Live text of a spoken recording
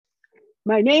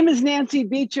My name is Nancy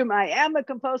Beecham. I am a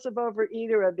compulsive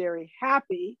overeater, a very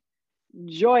happy,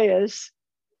 joyous,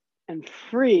 and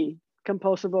free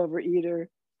compulsive overeater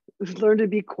who's learned to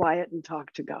be quiet and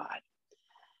talk to God.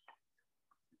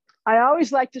 I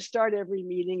always like to start every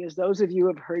meeting, as those of you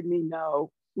have heard me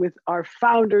know, with our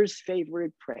founder's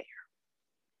favorite prayer.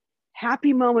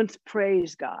 Happy moments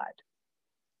praise God.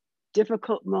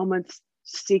 Difficult moments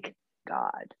seek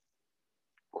God.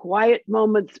 Quiet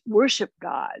moments worship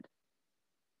God.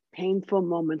 Painful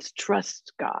moments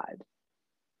trust God.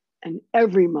 And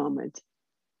every moment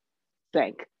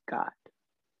thank God.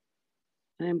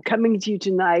 And I'm coming to you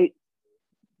tonight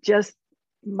just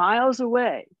miles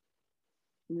away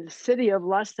in the city of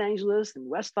Los Angeles and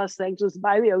West Los Angeles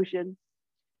by the ocean,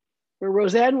 where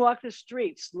Roseanne walked the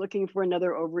streets looking for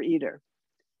another overeater.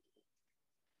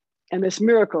 And this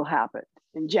miracle happened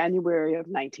in January of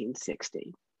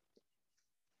 1960.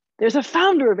 There's a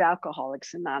founder of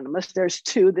Alcoholics Anonymous. There's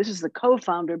two. This is the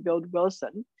co-founder, Bill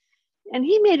Wilson. And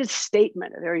he made a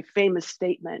statement, a very famous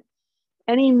statement.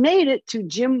 And he made it to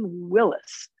Jim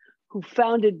Willis, who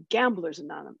founded Gamblers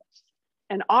Anonymous.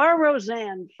 And our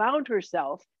Roseanne found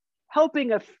herself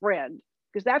helping a friend,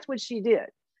 because that's what she did.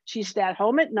 She sat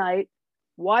home at night,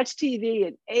 watched TV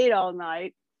and ate all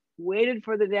night, waited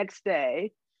for the next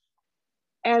day.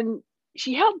 And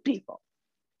she helped people,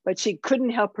 but she couldn't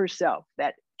help herself.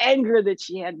 That anger that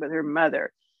she had with her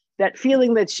mother, that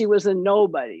feeling that she was a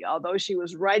nobody, although she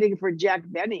was writing for Jack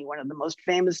Benny, one of the most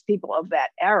famous people of that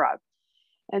era.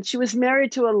 And she was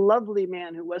married to a lovely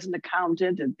man who was an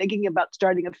accountant and thinking about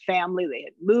starting a family. They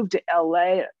had moved to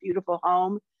LA, a beautiful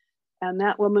home, and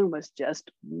that woman was just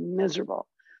miserable.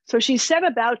 So she set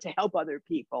about to help other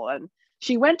people. And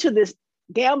she went to this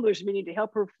gamblers meeting to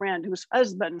help her friend whose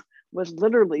husband was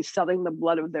literally selling the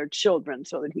blood of their children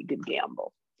so that he could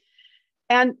gamble.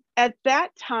 And at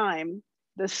that time,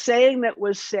 the saying that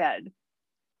was said,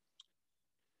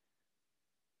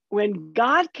 when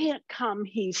God can't come,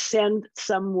 he sends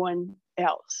someone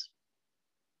else.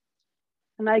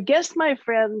 And I guess, my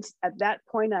friends, at that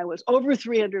point, I was over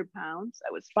 300 pounds.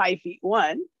 I was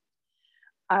 5'1".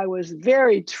 I was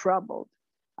very troubled.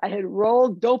 I had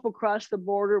rolled dope across the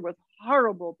border with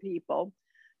horrible people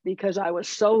because I was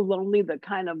so lonely, the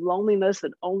kind of loneliness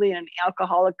that only an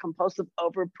alcoholic compulsive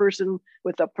over person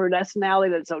with a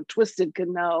personality that's so twisted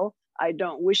can know. I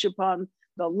don't wish upon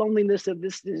the loneliness of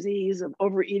this disease of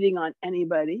overeating on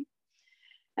anybody.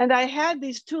 And I had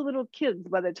these two little kids.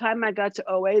 By the time I got to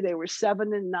OA, they were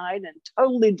 7 and 9 and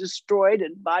totally destroyed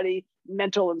in body,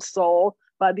 mental, and soul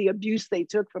by the abuse they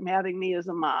took from having me as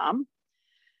a mom.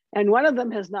 And one of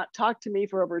them has not talked to me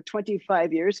for over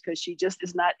 25 years because she just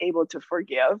is not able to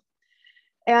forgive.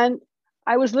 And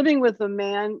I was living with a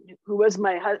man who was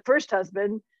my first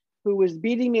husband, who was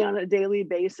beating me on a daily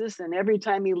basis. And every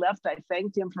time he left, I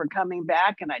thanked him for coming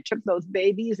back. And I took those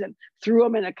babies and threw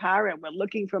them in a car and went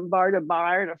looking from bar to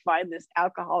bar to find this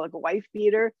alcoholic wife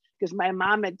beater, because my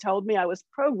mom had told me I was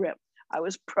programmed. I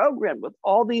was programmed with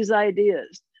all these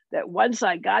ideas that once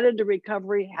I got into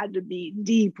recovery had to be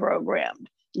deprogrammed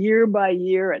year by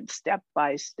year and step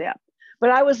by step. But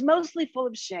I was mostly full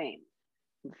of shame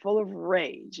and full of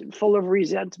rage and full of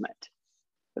resentment.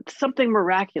 But something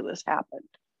miraculous happened.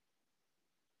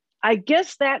 I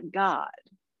guess that God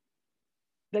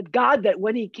that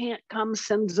when he can't come,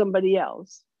 sends somebody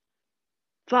else,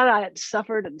 thought I had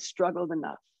suffered and struggled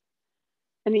enough.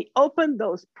 And he opened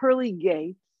those pearly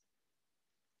gates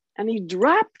and he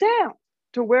dropped down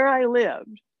to where I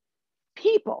lived,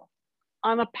 people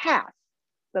on a path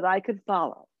that I could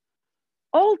follow.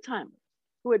 Old timers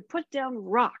who had put down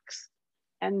rocks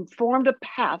and formed a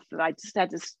path that I just had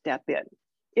to step in.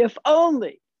 If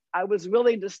only I was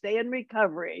willing to stay in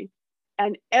recovery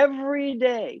and every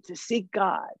day to seek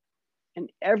God and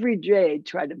every day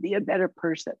try to be a better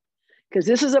person. Because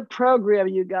this is a program,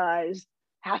 you guys,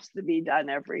 has to be done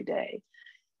every day.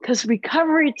 Because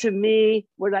recovery to me,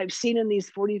 what I've seen in these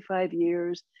 45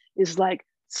 years is like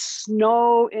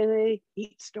snow in a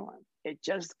heat storm. It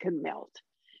just can melt.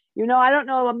 You know, I don't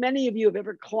know how many of you have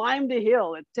ever climbed a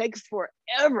hill. It takes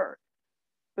forever.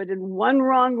 But in one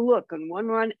wrong look and one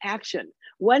wrong action,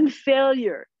 one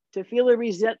failure to feel a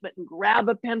resentment and grab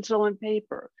a pencil and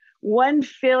paper, one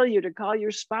failure to call your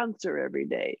sponsor every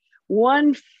day,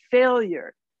 one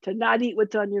failure to not eat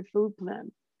what's on your food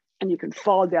plan, and you can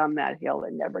fall down that hill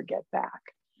and never get back.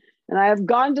 And I have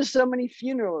gone to so many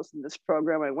funerals in this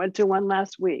program. I went to one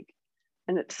last week,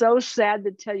 and it's so sad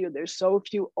to tell you there's so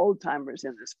few old timers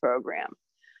in this program.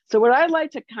 So what I'd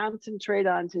like to concentrate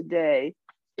on today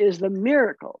is the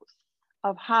miracles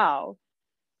of how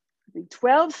the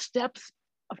 12 steps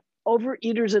of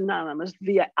Overeaters Anonymous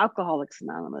via Alcoholics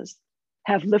Anonymous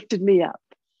have lifted me up.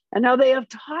 And now they have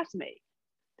taught me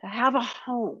to have a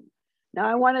home. Now,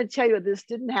 I want to tell you, this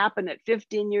didn't happen at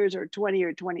 15 years or 20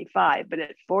 or 25, but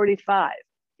at 45,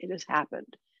 it has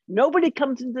happened. Nobody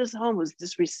comes into this home who's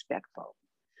disrespectful.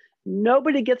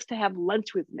 Nobody gets to have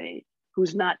lunch with me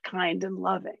who's not kind and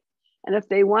loving. And if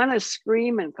they want to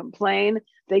scream and complain,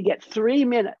 they get 3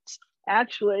 minutes.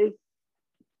 Actually,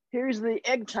 here's the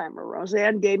egg timer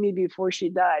Roseanne gave me before she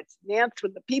died. Nance,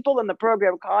 when the people in the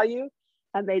program call you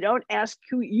and they don't ask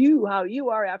you how you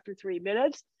are after 3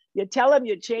 minutes, you tell them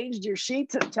you changed your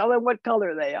sheets and tell them what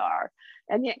color they are.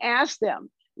 And you ask them,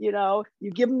 you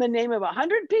give them the name of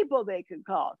 100 people they can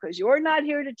call, because you're not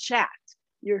here to chat.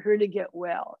 You're here to get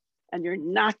well. And you're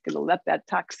not going to let that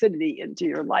toxicity into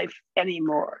your life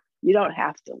anymore. You don't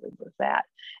have to live with that.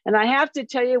 And I have to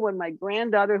tell you, when my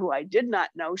granddaughter, who I did not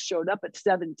know, showed up at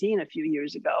 17 a few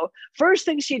years ago, first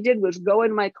thing she did was go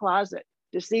in my closet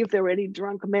to see if there were any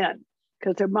drunk men,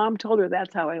 because her mom told her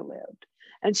that's how I lived.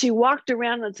 And she walked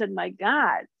around and said, my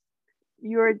God,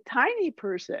 you're a tiny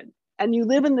person and you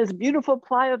live in this beautiful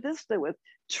Playa Vista with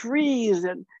trees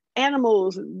and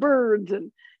animals and birds.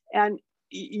 And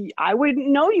I wouldn't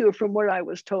know you from what I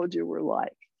was told you were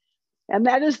like. And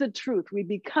that is the truth. We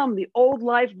become, the old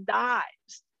life dies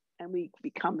and we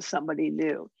become somebody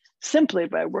new simply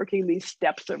by working these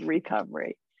steps of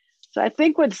recovery. So I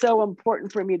think what's so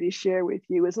important for me to share with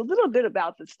you is a little bit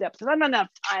about the steps. And I don't have enough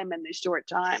time in this short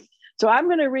time. So I'm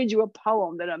going to read you a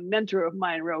poem that a mentor of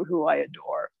mine wrote who I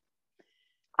adore.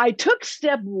 I took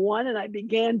step 1 and I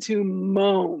began to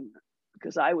moan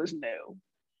because I was new.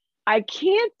 I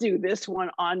can't do this one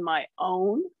on my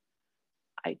own.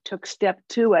 I took step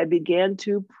 2. I began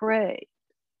to pray.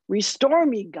 Restore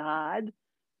me, God,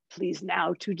 please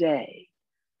now today.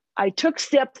 I took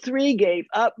step 3, gave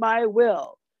up my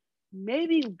will.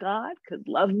 Maybe God could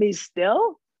love me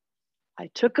still. I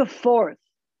took a 4th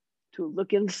to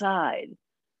look inside.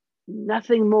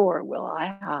 Nothing more will I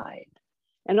hide.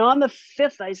 And on the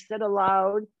 5th, I said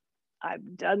aloud,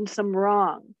 I've done some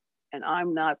wrong and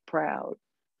I'm not proud.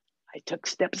 I took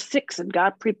step 6 and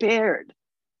got prepared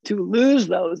to lose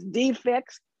those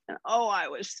defects. And oh, I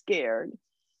was scared.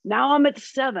 Now I'm at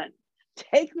 7.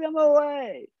 Take them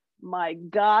away. My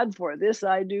God, for this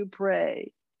I do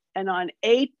pray. And on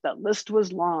 8, the list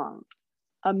was long.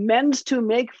 Amends to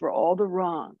make for all the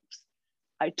wrongs.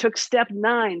 I took step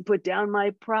 9, put down my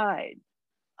pride.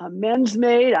 Amends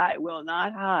made, I will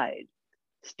not hide.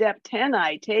 Step 10,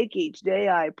 I take each day,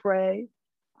 I pray.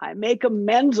 I make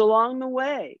amends along the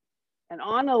way. And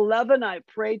on 11, I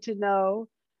pray to know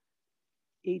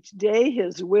each day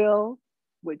his will,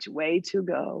 which way to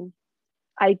go.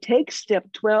 I take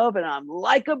step 12 and I'm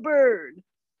like a bird.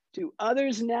 To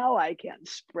others now I can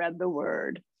spread the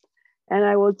word. And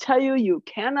I will tell you, you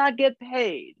cannot get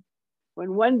paid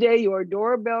when one day your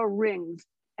doorbell rings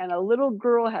and a little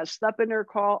girl has slept in her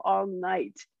car all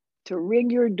night to ring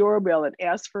your doorbell and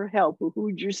ask for help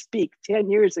who'd you speak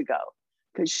 10 years ago,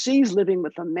 because she's living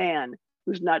with a man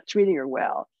who's not treating her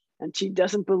well and she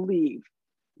doesn't believe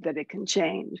that it can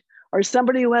change. Or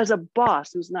somebody who has a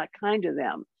boss who's not kind to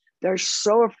them. They're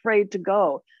so afraid to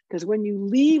go, because when you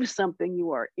leave something,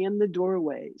 you are in the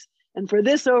doorways. And for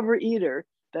this overeater,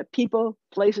 the people,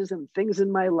 places, and things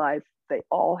in my life, they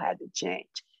all had to change.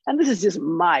 And this is just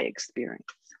my experience.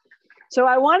 So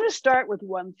I want to start with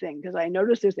one thing, because I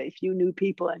noticed there's a few new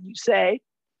people and you say,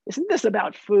 isn't this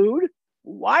about food?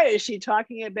 Why is she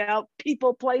talking about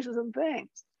people, places, and things?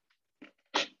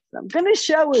 So I'm going to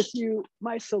share with you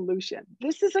my solution.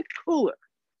 This is a cooler.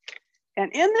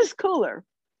 And in this cooler,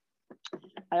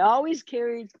 I always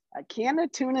carried a can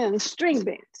of tuna and string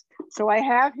beans. So I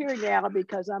have here now,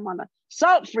 because I'm on a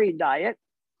salt-free diet.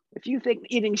 If you think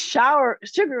eating sugar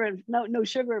and no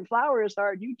sugar and flour is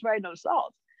hard, you try no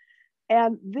salt.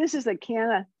 And this is a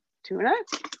can of tuna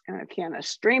and a can of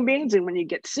string beans. And when you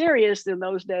get serious in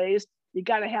those days, you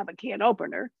got to have a can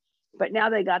opener. But now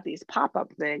they got these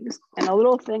pop-up things and a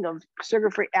little thing of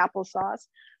sugar-free applesauce.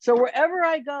 So wherever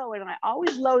I go, and I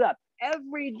always load up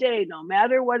every day, no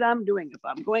matter what I'm doing, if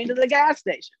I'm going to the gas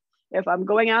station, if I'm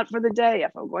going out for the day,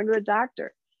 if I'm going to the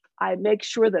doctor, I make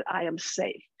sure that I am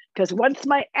safe. Because once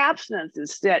my abstinence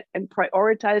is set and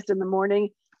prioritized in the morning,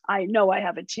 I know I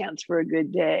have a chance for a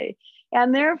good day.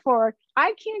 And therefore,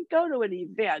 I can't go to an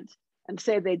event and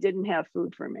say they didn't have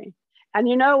food for me. And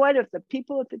you know what? If the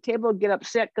people at the table get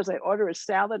upset because I order a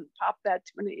salad and pop that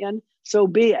tuna in, so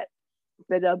be it.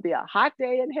 But it'll be a hot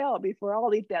day in hell before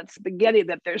I'll eat that spaghetti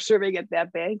that they're serving at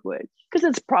that banquet, because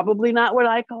it's probably not what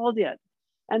I called in.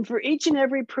 And for each and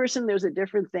every person, there's a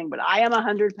different thing. But I am a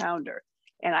 100-pounder,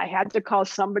 and I had to call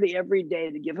somebody every day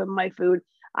to give them my food.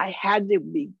 I had to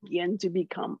begin to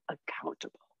become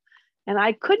accountable. And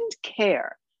I couldn't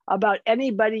care about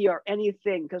anybody or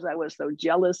anything because I was so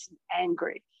jealous and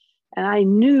angry. And I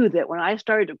knew that when I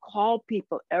started to call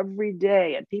people every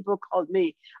day and people called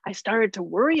me, I started to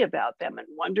worry about them and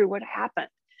wonder what happened.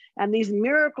 And these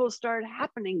miracles started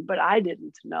happening, but I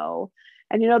didn't know.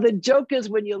 And the joke is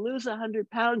when you lose 100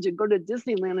 pounds, you go to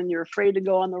Disneyland and you're afraid to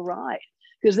go on the ride.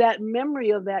 Because that memory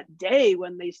of that day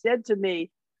when they said to me,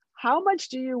 how much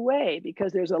do you weigh?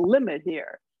 Because there's a limit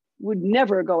here, would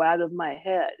never go out of my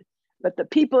head. But the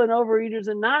people in Overeaters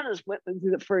Anonymous went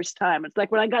through the first time. It's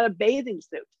like when I got a bathing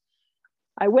suit.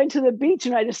 I went to the beach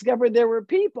and I discovered there were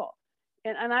people.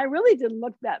 And I really didn't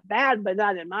look that bad, but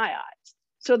not in my eyes.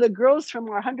 So the girls from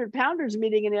our 100 Pounders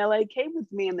meeting in LA came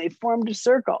with me and they formed a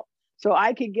circle so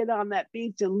I could get on that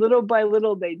beach. And little by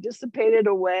little, they dissipated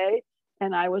away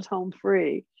and I was home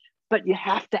free. But you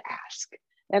have to ask.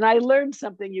 And I learned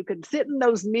something. You can sit in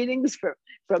those meetings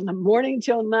from the morning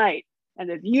till night. And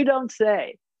if you don't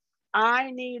say,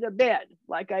 I need a bed,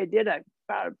 like I did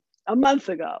about a month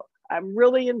ago, I'm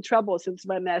really in trouble since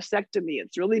my mastectomy.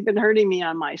 It's really been hurting me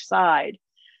on my side.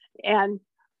 And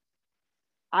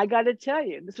I got to tell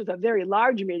you, this was a very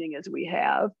large meeting as we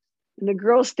have. And the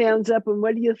girl stands up and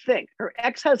what do you think? Her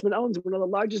ex-husband owns one of the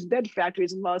largest bed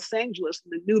factories in Los Angeles.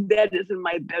 And the new bed is in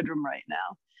my bedroom right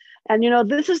now. And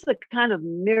this is the kind of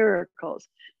miracles,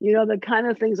 the kind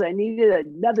of things I needed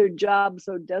another job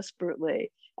so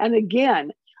desperately. And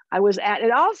again,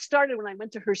 it all started when I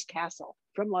went to Hearst Castle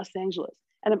from Los Angeles.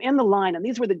 And I'm in the line. And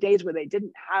these were the days where they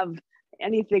didn't have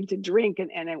anything to drink.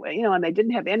 And they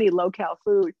didn't have any low-cal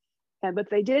food. But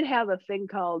they did have a thing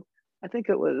called, I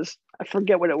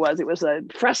forget what it was. It was a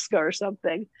Fresca or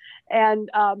something. And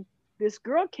this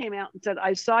girl came out and said,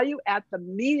 I saw you at the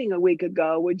meeting a week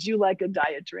ago. Would you like a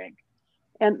diet drink?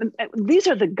 And these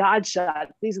are the God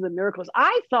shots. These are the miracles.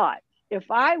 I thought if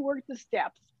I worked the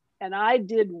steps and I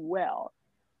did well,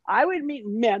 I would meet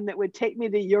men that would take me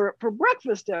to Europe for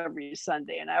breakfast every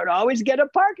Sunday. And I would always get a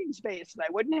parking space and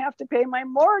I wouldn't have to pay my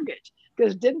mortgage.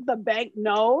 Because didn't the bank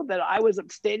know that I was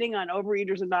abstaining on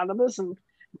Overeaters Anonymous? And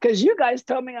because you guys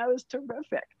told me I was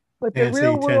terrific. But the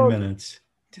real world 10 minutes.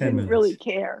 10 didn't minutes. really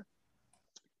care.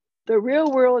 The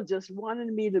real world just wanted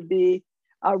me to be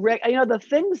the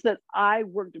things that I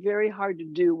worked very hard to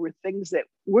do were things that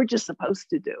we're just supposed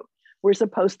to do. We're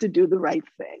supposed to do the right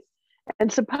thing.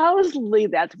 And supposedly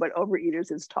that's what Overeaters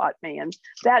has taught me. And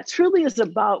that truly is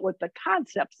about what the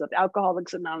concepts of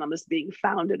Alcoholics Anonymous being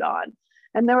founded on.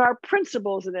 And there are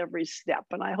principles in every step.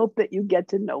 And I hope that you get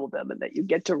to know them and that you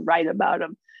get to write about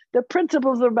them. The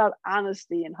principles are about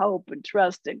honesty and hope and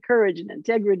trust and courage and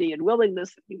integrity and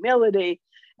willingness and humility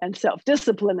and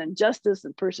self-discipline and justice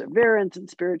and perseverance and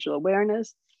spiritual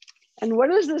awareness. And what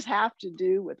does this have to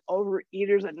do with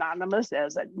Overeaters Anonymous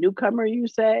as a newcomer, you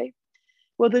say?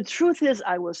 Well, the truth is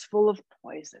I was full of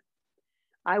poison.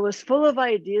 I was full of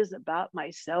ideas about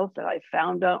myself that I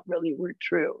found out really were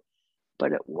true,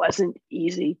 but it wasn't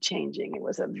easy changing. It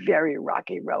was a very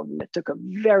rocky road and it took a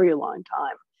very long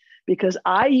time because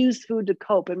I used food to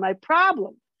cope. And my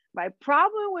problem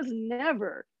was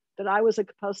never that I was a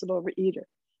compulsive overeater.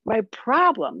 My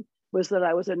problem was that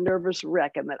I was a nervous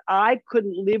wreck and that I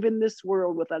couldn't live in this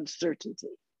world with uncertainty.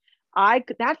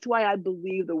 That's why I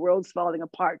believe the world's falling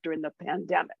apart during the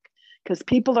pandemic, because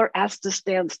people are asked to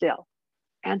stand still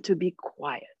and to be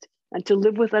quiet and to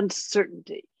live with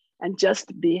uncertainty and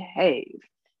just behave.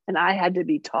 And I had to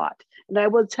be taught. And I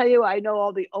will tell you, I know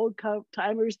all the old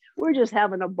timers, we're just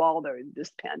having a ball during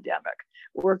this pandemic.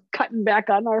 We're cutting back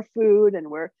on our food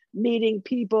and we're meeting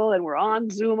people and we're on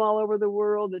Zoom all over the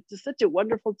world. It's just such a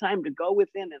wonderful time to go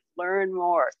within and learn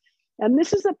more. And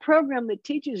this is a program that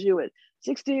teaches you at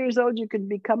 60 years old, you can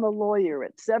become a lawyer.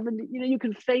 At 70, you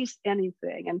can face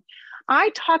anything. And I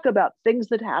talk about things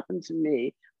that happened to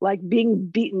me, like being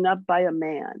beaten up by a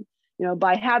man,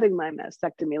 by having my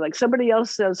mastectomy. Like somebody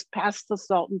else says, pass the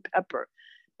salt and pepper,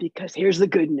 because here's the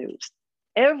good news.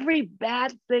 Every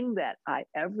bad thing that I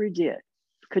ever did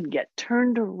could get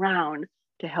turned around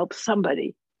to help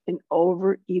somebody in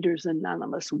Overeaters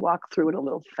Anonymous walk through it a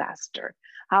little faster.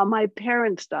 How my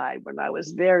parents died when I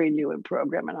was very new in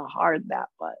program and how hard that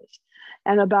was.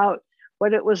 And about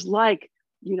what it was like,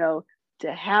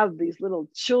 to have these little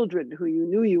children who you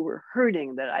knew you were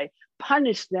hurting, that I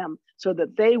punished them so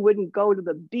that they wouldn't go to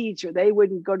the beach or they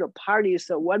wouldn't go to parties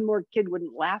so one more kid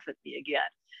wouldn't laugh at me again.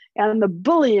 And the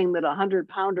bullying that a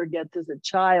 100-pounder gets as a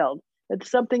child, it's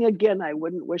something, again, I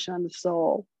wouldn't wish on the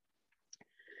soul.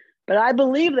 But I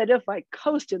believe that if I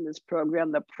coast in this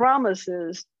program, the promise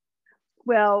is,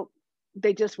 well,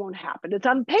 they just won't happen. It's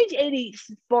on page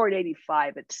 84 and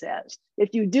 85, it says,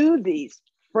 if you do these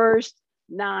first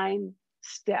 9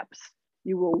 steps.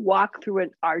 You will walk through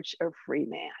an arch of free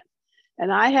man.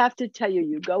 And I have to tell you,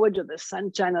 you go into the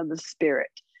sunshine of the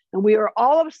spirit. And we are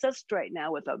all obsessed right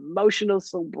now with emotional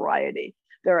sobriety.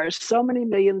 There are so many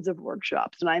millions of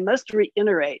workshops. And I must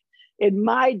reiterate, in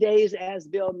my days, as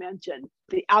Bill mentioned,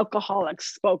 the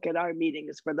alcoholics spoke at our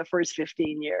meetings for the first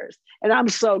 15 years. And I'm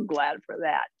so glad for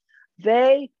that.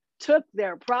 They took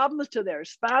their problems to their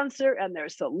sponsor and their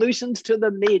solutions to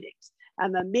the meetings.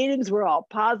 And the meetings were all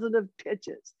positive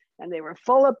pitches. And they were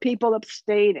full of people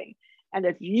abstaining. And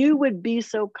if you would be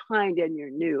so kind and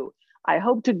you're new, I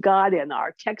hope to God in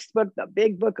our textbook, the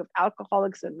big book of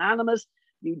Alcoholics Anonymous,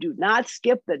 you do not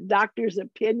skip the doctor's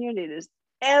opinion. It is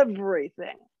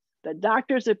everything. The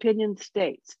doctor's opinion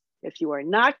states, if you are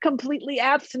not completely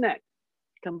abstinent,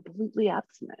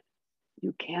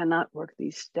 you cannot work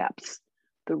these steps.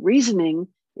 The reasoning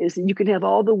is that you can have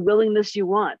all the willingness you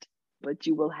want, but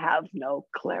you will have no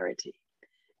clarity.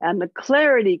 And the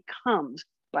clarity comes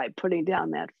by putting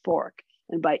down that fork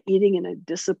and by eating in a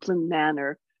disciplined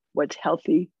manner what's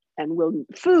healthy and will.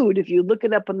 Food, if you look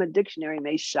it up in the dictionary,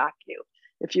 may shock you.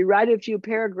 If you write a few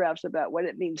paragraphs about what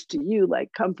it means to you,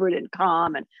 like comfort and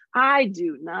calm, and I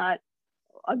do not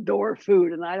adore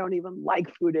food and I don't even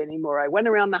like food anymore. I went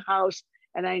around the house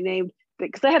and I named,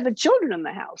 because I had the children in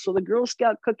the house. So the Girl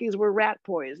Scout cookies were rat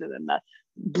poison and the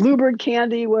Bluebird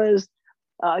candy was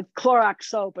Clorox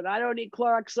soap, and I don't eat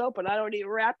Clorox soap and I don't eat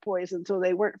rat poison, so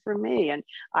they weren't for me. And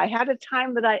I had a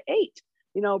time that I ate.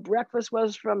 You know, breakfast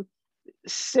was from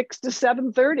 6 to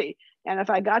 7:30. And if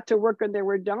I got to work and there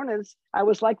were donuts, I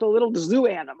was like the little zoo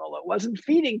animal. It wasn't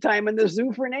feeding time in the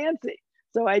zoo for Nancy.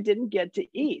 So I didn't get to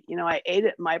eat. You know, I ate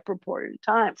at my purported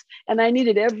times. And I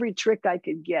needed every trick I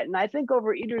could get. And I think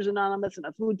Overeaters Anonymous and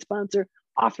a food sponsor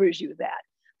offers you that.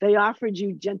 They offered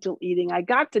you gentle eating. I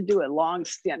got to do a long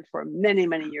stint for many,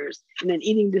 many years in an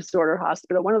eating disorder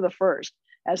hospital, one of the first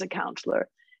as a counselor.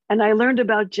 And I learned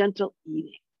about gentle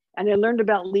eating. And I learned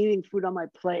about leaving food on my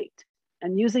plate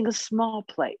and using a small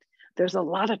plate. There's a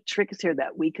lot of tricks here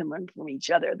that we can learn from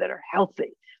each other that are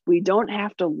healthy. We don't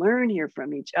have to learn here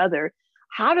from each other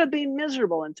how to be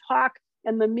miserable and talk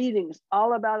in the meetings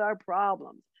all about our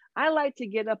problems. I like to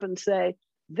get up and say,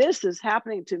 this is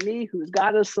happening to me, who's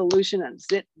got a solution, and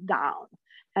sit down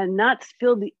and not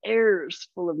fill the airs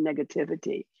full of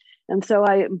negativity. And so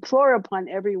I implore upon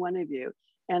every one of you,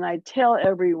 and I tell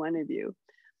every one of you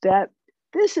that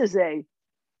this is a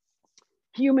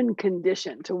human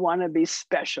condition to want to be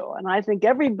special. And I think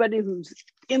everybody who's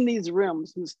in these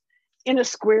rooms, who's in a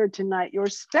square tonight, you're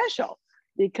special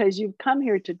because you've come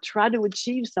here to try to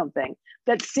achieve something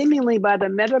that seemingly by the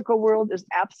medical world is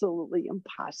absolutely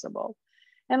impossible.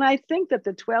 And I think that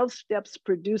the 12 steps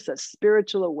produce a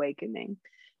spiritual awakening.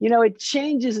 You know, it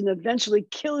changes and eventually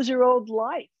kills your old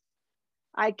life.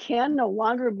 I can no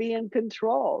longer be in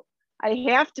control. I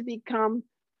have to become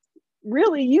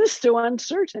really used to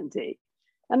uncertainty.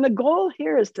 And the goal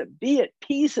here is to be at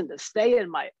peace and to stay in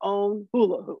my own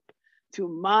hula hoop, to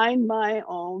mind my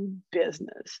own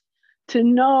business, to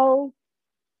know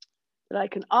that I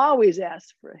can always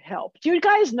ask for help. Do you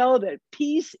guys know that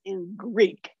peace in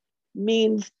Greek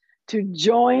means to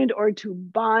join or to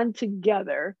bond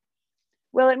together?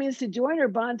 Well, it means to join or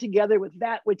bond together with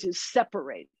that which is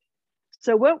separated.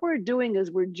 So what we're doing is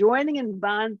we're joining and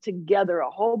bond together a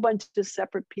whole bunch of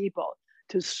separate people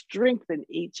to strengthen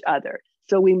each other.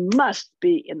 So we must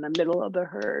be in the middle of the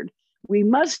herd. We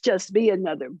must just be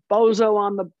another bozo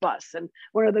on the bus. And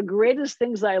one of the greatest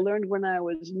things I learned when I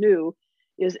was new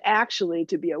is actually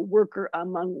to be a worker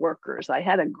among workers. I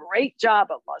had a great job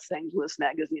at Los Angeles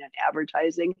Magazine and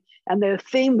advertising, and their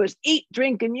theme was eat,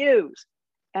 drink, and use.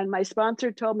 And my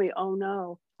sponsor told me, oh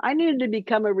no, I needed to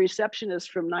become a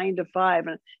receptionist from 9 to 5.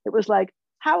 And it was like,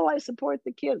 how will I support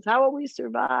the kids? How will we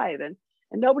survive? And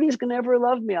nobody's gonna ever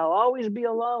love me. I'll always be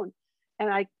alone. And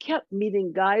I kept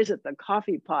meeting guys at the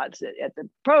coffee pots at the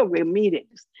program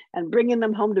meetings and bringing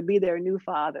them home to be their new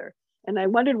father. And I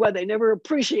wondered why they never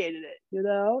appreciated it, you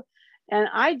know? And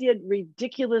I did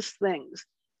ridiculous things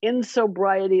in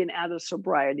sobriety and out of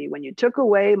sobriety. When you took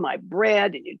away my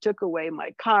bread and you took away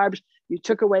my carbs, you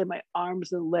took away my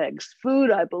arms and legs. Food,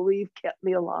 I believe, kept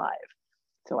me alive.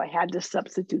 So I had to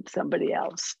substitute something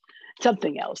else.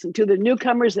 And to the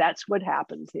newcomers, that's what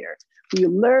happens here. We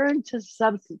learn to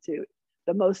substitute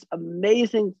the most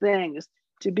amazing things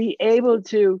to be able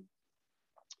to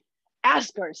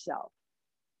ask ourselves,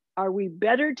 are we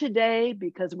better today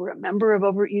because we're a member of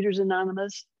Overeaters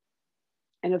Anonymous?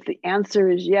 And if the answer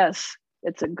is yes,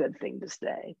 it's a good thing to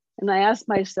stay. And I ask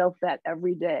myself that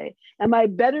every day. Am I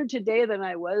better today than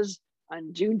I was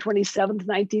on June 27th,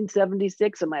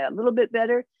 1976? Am I a little bit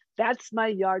better? That's my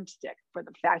yardstick for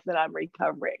the fact that I'm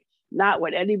recovering, not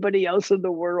what anybody else in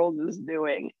the world is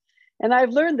doing. And I've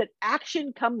learned that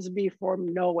action comes before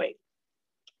knowing,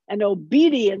 and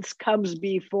obedience comes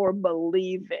before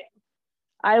believing.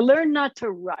 I learned not to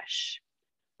rush,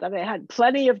 that I had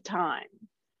plenty of time.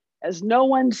 As no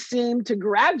one seemed to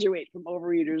graduate from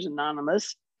Overeaters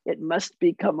Anonymous, it must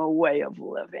become a way of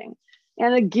living.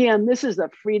 And again, this is a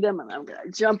freedom, and I'm going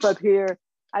to jump up here.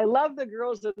 I love the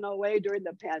girls in OA during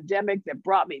the pandemic that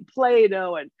brought me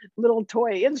Play-Doh and little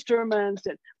toy instruments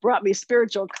and brought me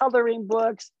spiritual coloring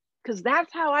books, because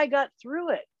that's how I got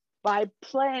through it, by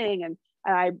playing. And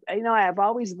I've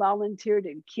always volunteered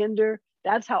in kinder.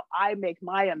 That's how I make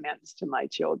my amends to my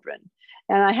children.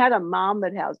 And I had a mom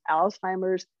that has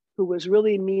Alzheimer's who was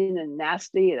really mean and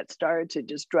nasty, and it started to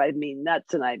just drive me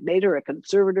nuts. And I made her a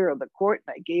conservator of the court,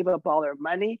 and I gave up all her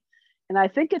money. And I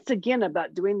think it's, again,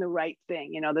 about doing the right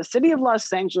thing. You know, the city of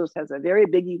Los Angeles has a very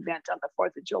big event on the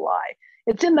 4th of July.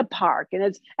 It's in the park, and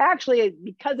it's actually,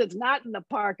 because it's not in the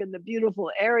park in the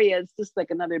beautiful area, it's just like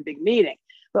another big meeting.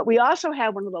 But we also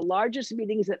have one of the largest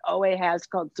meetings that OA has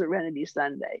called Serenity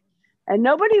Sunday. And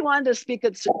nobody wanted to speak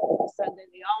at Serenity Sunday.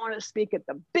 They all want to speak at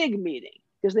the big meeting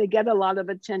because they get a lot of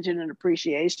attention and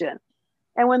appreciation.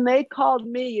 And when they called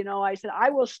me, you know, I said, I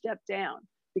will step down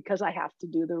because I have to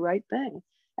do the right thing.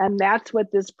 And that's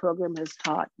what this program has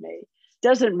taught me.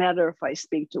 Doesn't matter if I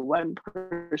speak to one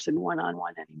person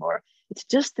one-on-one anymore. It's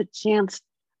just the chance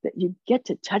that you get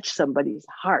to touch somebody's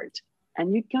heart,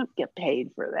 and you can't get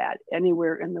paid for that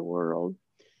anywhere in the world.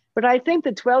 But I think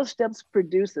the 12 steps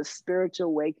produce a spiritual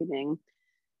awakening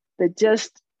that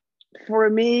just, for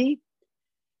me,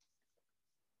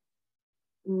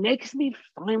 makes me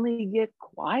finally get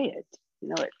quiet. You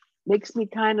know, it makes me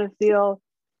kind of feel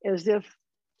as if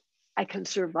I can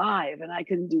survive and I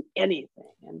can do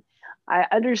anything. And I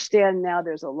understand now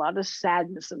there's a lot of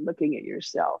sadness in looking at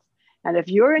yourself. And if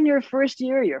you're in your first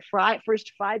year, your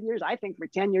first 5 years, I think for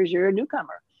 10 years, you're a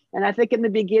newcomer. And I think in the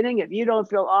beginning, if you don't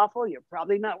feel awful, you're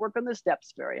probably not working the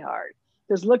steps very hard.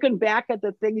 Because looking back at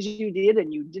the things you did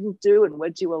and you didn't do and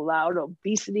what you allowed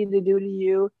obesity to do to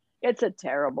you, it's a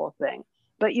terrible thing.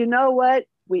 But you know what?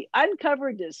 We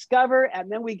uncover, discover,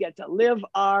 and then we get to live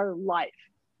our life.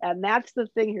 And that's the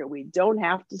thing here. We don't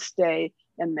have to stay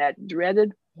in that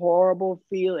dreaded, horrible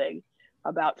feeling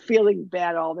about feeling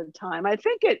bad all the time. I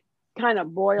think it kind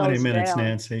of boils 20 minutes, down.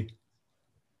 Nancy.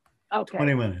 Okay.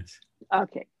 20 minutes.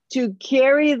 Okay. To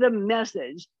carry the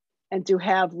message and to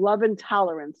have love and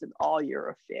tolerance in all your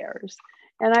affairs.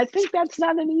 And I think that's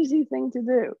not an easy thing to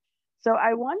do. So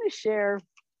I want to share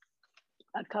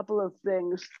a couple of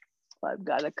things. I've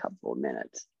got a couple of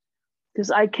minutes because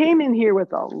I came in here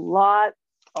with a lot.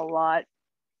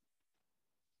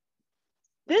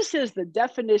 This is the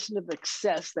definition of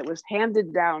success that was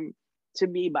handed down to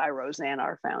me by Roseanne,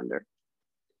 our founder.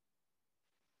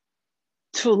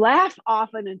 To laugh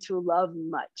often and to love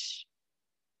much,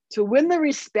 to win the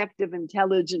respect of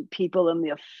intelligent people and the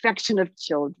affection of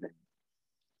children,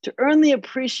 to earn the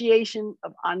appreciation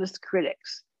of honest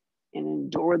critics and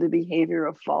endure the behavior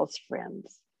of false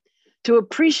friends, to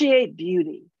appreciate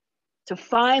beauty, to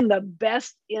find the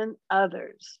best in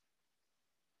others.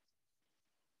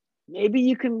 Maybe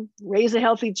you can raise a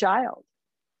healthy child,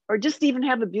 or just even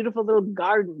have a beautiful little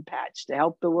garden patch to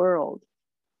help the world,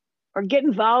 or get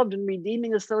involved in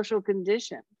redeeming a social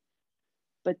condition.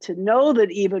 But to know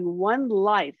that even one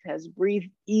life has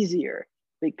breathed easier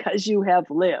because you have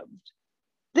lived.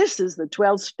 This is the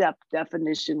 12-step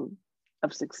definition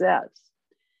of success.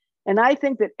 And I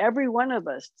think that every one of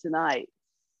us tonight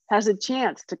has a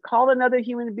chance to call another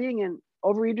human being in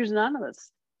Overeaters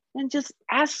Anonymous and just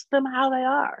ask them how they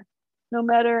are, no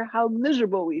matter how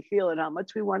miserable we feel and how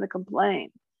much we want to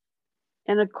complain.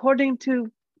 And according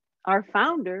to our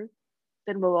founder,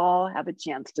 then we'll all have a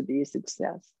chance to be a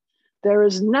success. There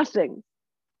is nothing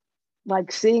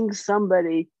like seeing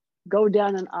somebody go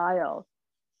down an aisle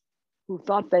who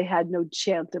thought they had no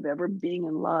chance of ever being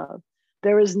in love.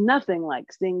 There is nothing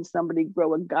like seeing somebody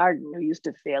grow a garden who used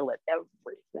to fail at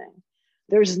everything.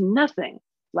 There's nothing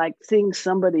like seeing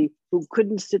somebody who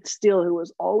couldn't sit still, who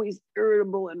was always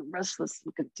irritable and restless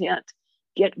and content,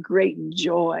 get great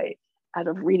joy out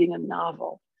of reading a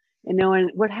novel. You know, and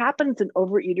what happens in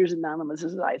Overeaters Anonymous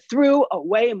is that I threw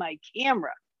away my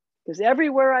camera because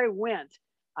everywhere I went,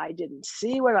 I didn't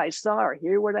see what I saw or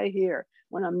hear what I hear.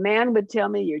 When a man would tell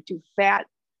me you're too fat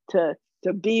to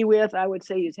be with, I would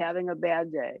say he's having a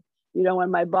bad day. You know,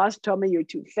 when my boss told me you're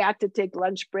too fat to take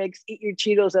lunch breaks, eat your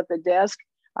Cheetos at the desk,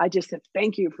 I just said,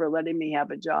 thank you for letting me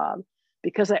have a job,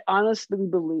 because I honestly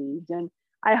believed. And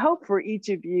I hope for each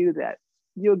of you that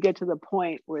you'll get to the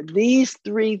point where these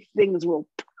three things will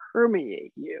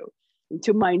permeate you. And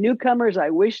to my newcomers, I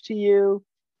wish to you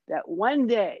that one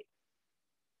day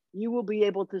you will be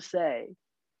able to say,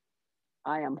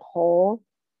 I am whole,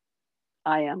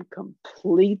 I am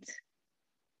complete,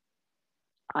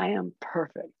 I am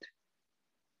perfect.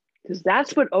 Because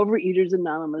that's what Overeaters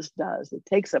Anonymous does. It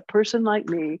takes a person like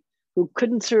me who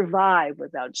couldn't survive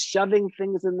without shoving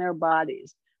things in their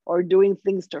bodies or doing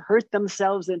things to hurt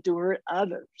themselves and to hurt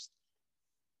others.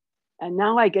 And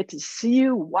now I get to see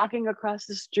you walking across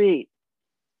the street,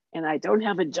 and I don't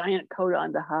have a giant coat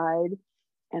on to hide,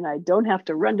 and I don't have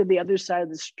to run to the other side of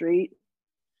the street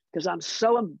because I'm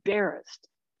so embarrassed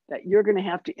that you're going to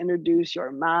have to introduce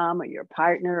your mom or your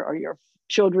partner or your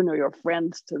children or your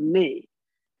friends to me,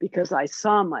 because I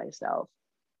saw myself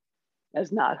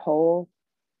as not whole,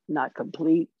 not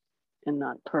complete, and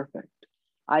not perfect.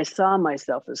 I saw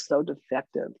myself as so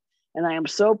defective. And I am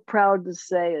so proud to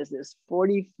say, as this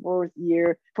 45th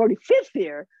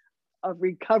year of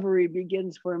recovery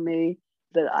begins for me,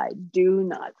 that I do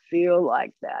not feel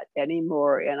like that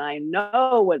anymore. And I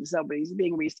know when somebody's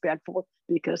being respectful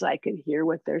because I can hear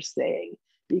what they're saying,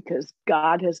 because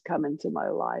God has come into my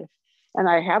life. And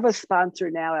I have a sponsor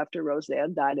now after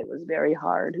Roseanne died. It was very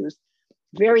hard, who's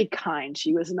very kind.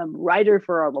 She was a writer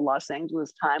for the Los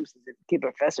Angeles Times, a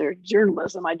professor of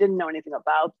journalism. I didn't know anything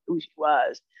about who she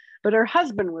was, but her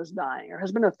husband was dying. Her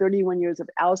husband had 31 years of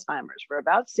Alzheimer's for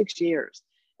about 6 years.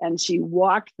 And she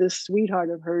walked this sweetheart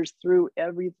of hers through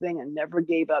everything and never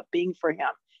gave up being for him,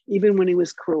 even when he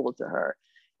was cruel to her.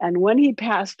 And when he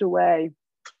passed away,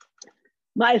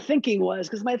 my thinking was,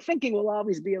 because my thinking will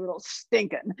always be a little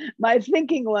stinking. My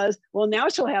thinking was, well, now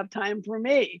she'll have time for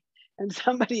me. And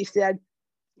somebody said,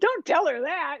 don't tell her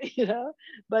that, you know.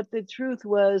 But the truth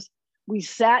was, we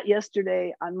sat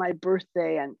yesterday on my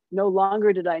birthday, and no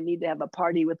longer did I need to have a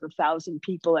party with 1,000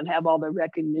 people and have all the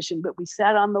recognition, but we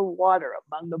sat on the water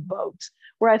among the boats,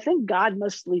 where I think God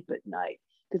must sleep at night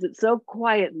because it's so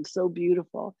quiet and so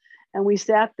beautiful. And we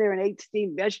sat there and ate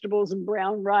steamed vegetables and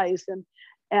brown rice,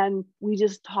 and we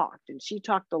just talked. And she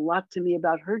talked a lot to me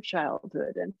about her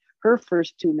childhood and her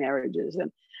first 2 marriages,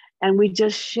 and we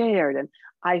just shared. And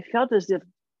I felt as if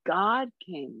God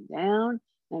came down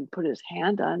and put his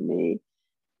hand on me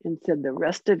and said, the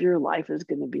rest of your life is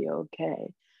going to be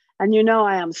okay. And you know,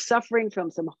 I am suffering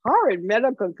from some horrid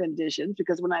medical conditions,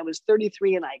 because when I was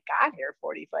 33 and I got here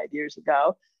 45 years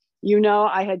ago, you know,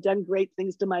 I had done great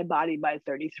things to my body by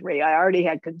 33. I already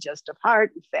had congestive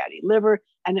heart and fatty liver,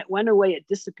 and it went away, it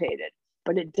dissipated,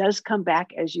 but it does come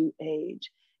back as you age.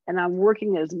 And I'm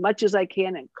working as much as I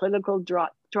can in clinical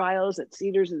trials at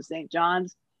Cedars and St.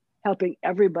 John's, helping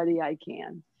everybody I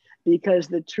can. Because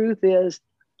the truth is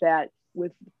that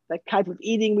with the type of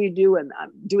eating we do, and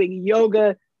I'm doing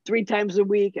yoga 3 times a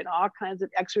week and all kinds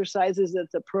of exercises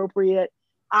that's appropriate,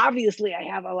 obviously I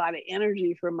have a lot of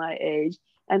energy for my age.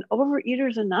 And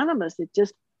Overeaters Anonymous, it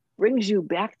just brings you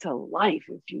back to life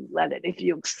if you let it. If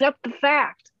you accept the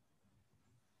fact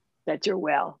that you're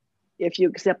well, if you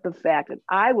accept the fact that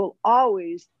I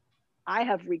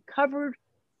have recovered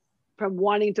from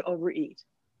wanting to overeat.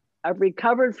 I've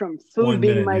recovered from food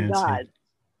being my God,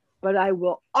 but I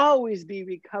will always be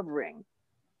recovering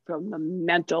from the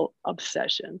mental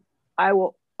obsession. I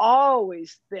will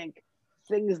always think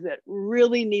things that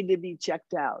really need to be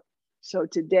checked out. So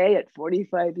today at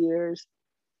 45 years,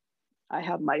 I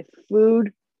have my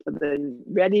food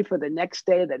ready for the next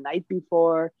day, the night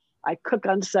before. I cook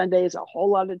on Sundays, a whole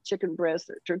lot of chicken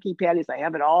breasts or turkey patties. I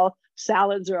have it all.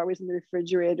 Salads are always in the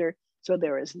refrigerator. So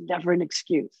there is never an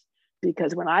excuse.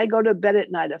 Because when I go to bed at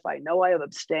night, if I know I have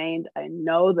abstained, I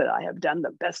know that I have done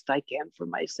the best I can for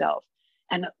myself.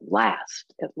 And at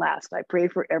last, I pray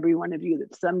for every one of you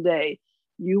that someday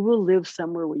you will live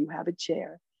somewhere where you have a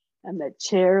chair, and that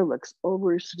chair looks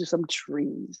over to some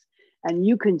trees, and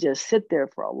you can just sit there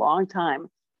for a long time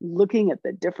looking at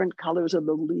the different colors of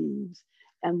the leaves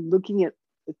and looking at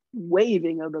the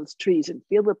waving of those trees and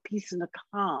feel the peace and the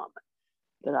calm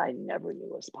that I never knew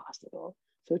was possible.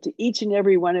 So to each and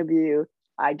every one of you,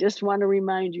 I just want to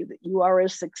remind you that you are a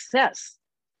success,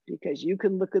 because you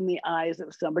can look in the eyes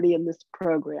of somebody in this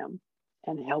program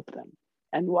and help them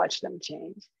and watch them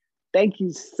change. Thank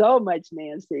you so much,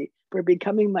 Nancy, for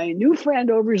becoming my new friend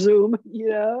over Zoom, you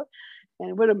know,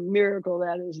 and what a miracle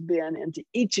that has been. And to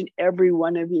each and every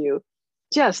one of you,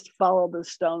 just follow the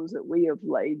stones that we have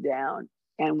laid down.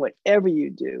 And whatever you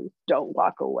do, don't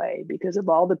walk away, because of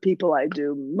all the people I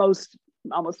do,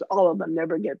 almost all of them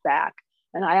never get back.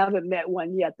 And I haven't met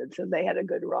one yet that said they had a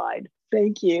good ride.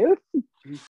 Thank you.